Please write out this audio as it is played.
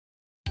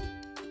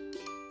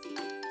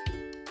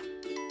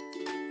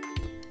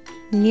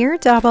Near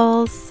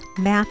doubles,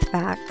 math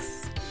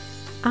facts.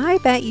 I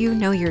bet you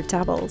know your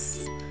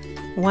doubles.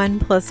 1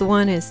 plus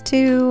 1 is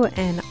 2,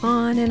 and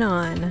on and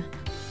on.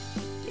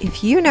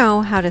 If you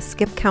know how to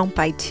skip count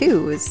by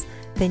twos,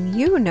 then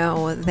you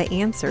know the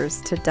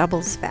answers to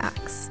doubles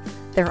facts.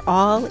 They're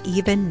all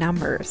even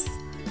numbers.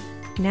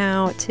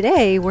 Now,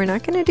 today we're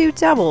not going to do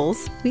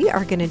doubles, we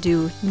are going to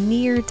do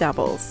near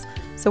doubles.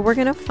 So we're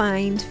going to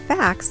find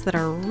facts that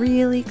are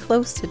really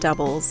close to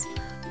doubles,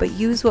 but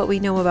use what we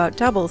know about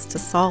doubles to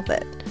solve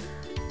it.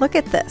 Look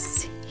at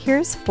this.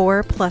 Here's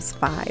 4 plus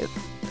 5.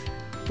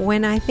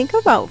 When I think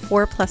about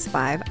 4 plus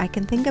 5, I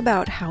can think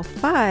about how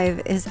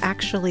 5 is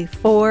actually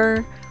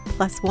 4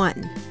 plus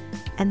 1.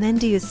 And then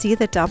do you see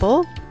the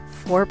double?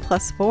 4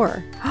 plus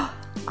 4.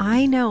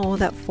 I know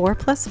that 4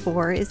 plus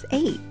 4 is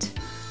 8.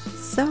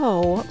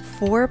 So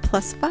 4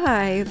 plus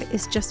 5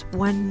 is just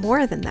one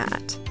more than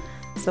that.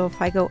 So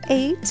if I go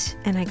 8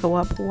 and I go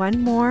up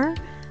one more,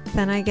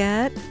 then I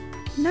get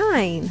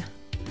 9.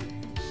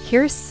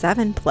 Here's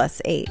 7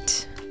 plus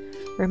 8.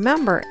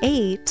 Remember,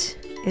 8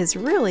 is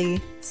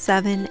really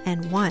 7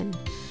 and 1.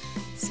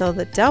 So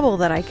the double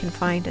that I can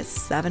find is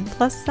 7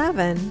 plus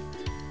 7.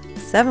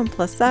 7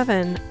 plus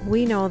 7,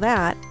 we know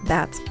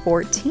that's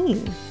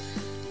 14.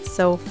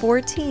 So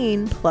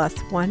 14 plus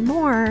one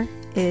more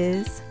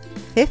is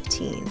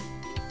 15.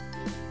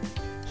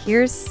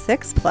 Here's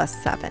 6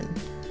 plus 7.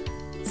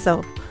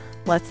 So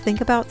let's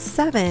think about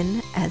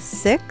 7 as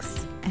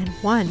 6 and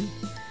 1.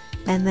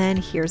 And then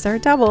here's our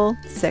double,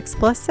 6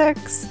 plus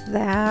 6,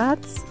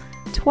 that's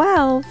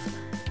 12.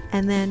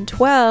 And then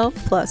 12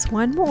 plus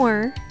one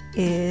more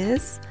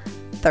is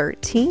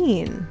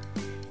 13.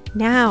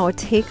 Now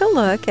take a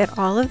look at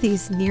all of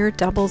these near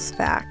doubles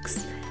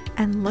facts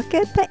and look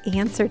at the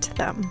answer to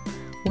them.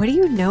 What do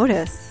you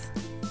notice?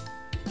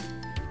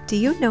 Do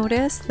you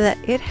notice that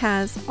it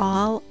has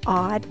all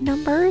odd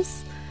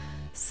numbers?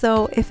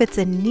 So if it's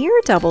a near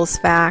doubles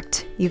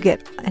fact, you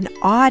get an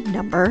odd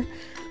number,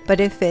 but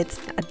if it's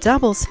a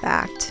doubles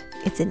fact,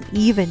 it's an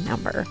even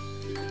number.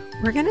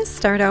 We're going to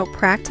start out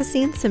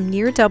practicing some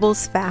near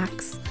doubles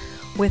facts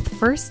with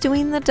first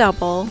doing the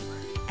double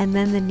and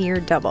then the near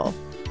double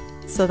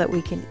so that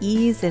we can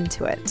ease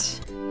into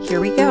it.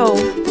 Here we go.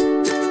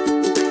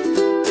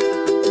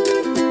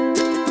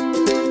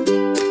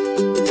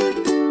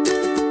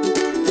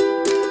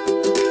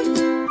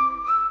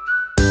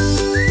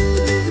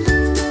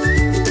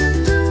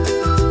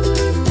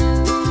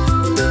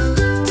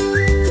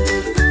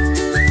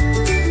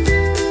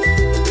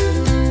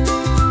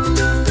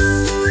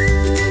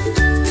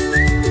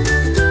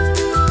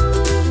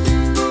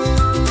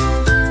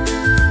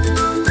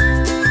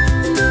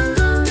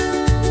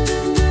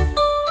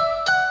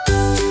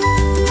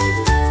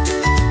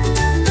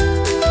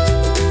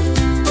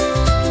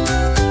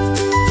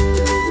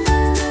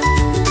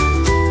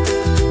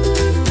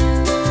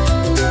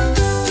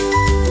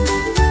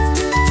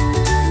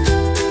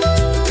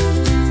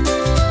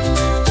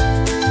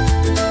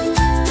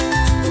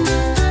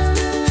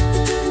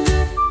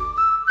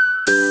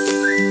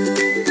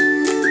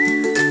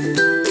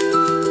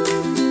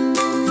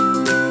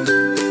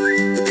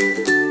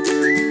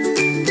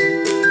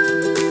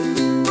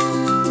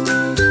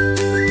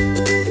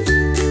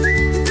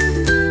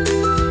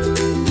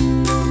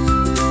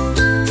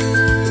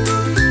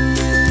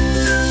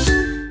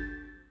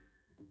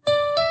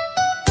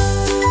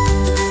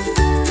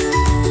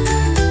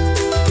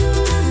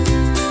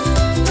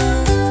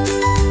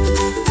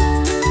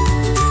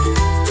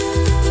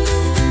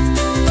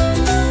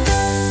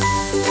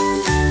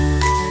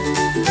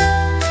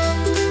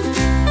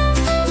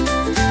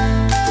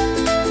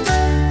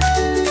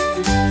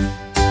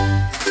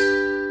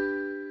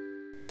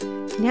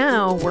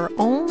 Now we're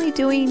only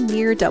doing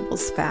near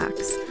doubles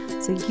facts,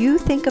 so you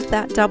think of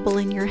that double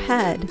in your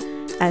head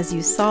as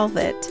you solve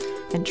it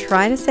and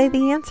try to say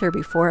the answer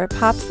before it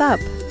pops up.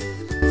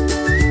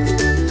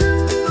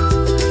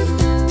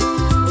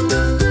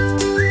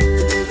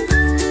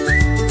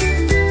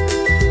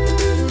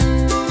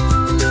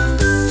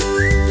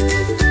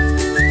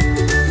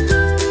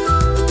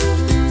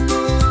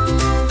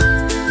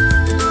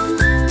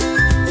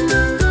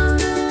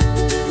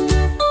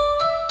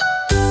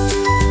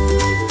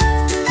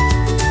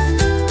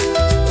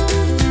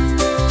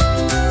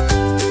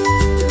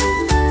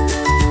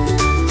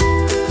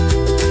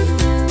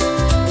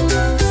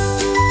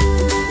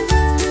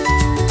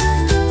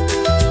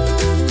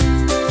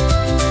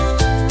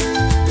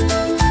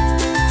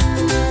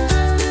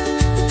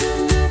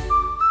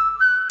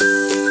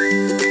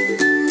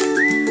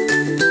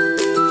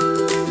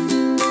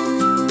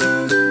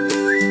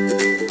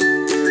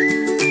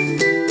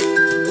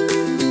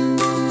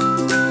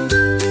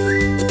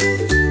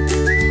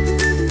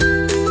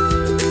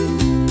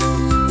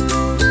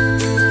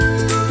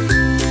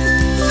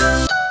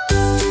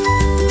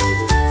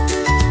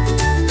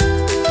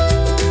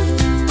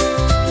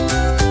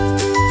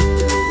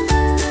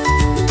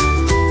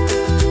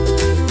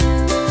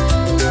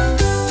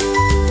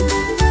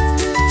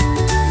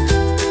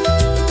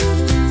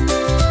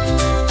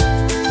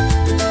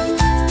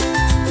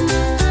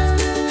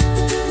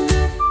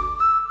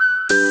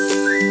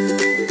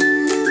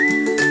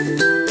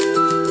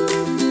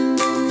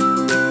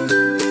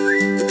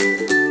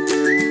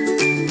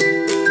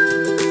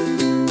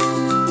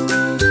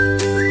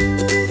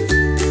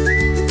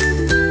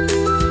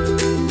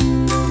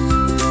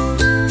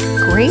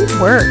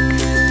 work.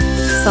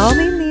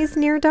 Solving these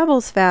near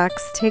doubles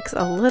facts takes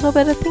a little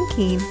bit of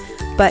thinking,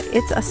 but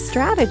it's a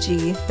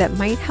strategy that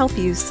might help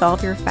you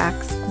solve your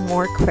facts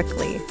more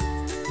quickly.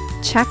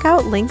 Check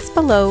out links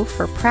below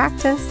for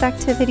practice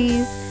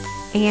activities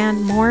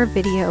and more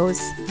videos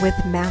with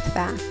math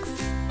facts.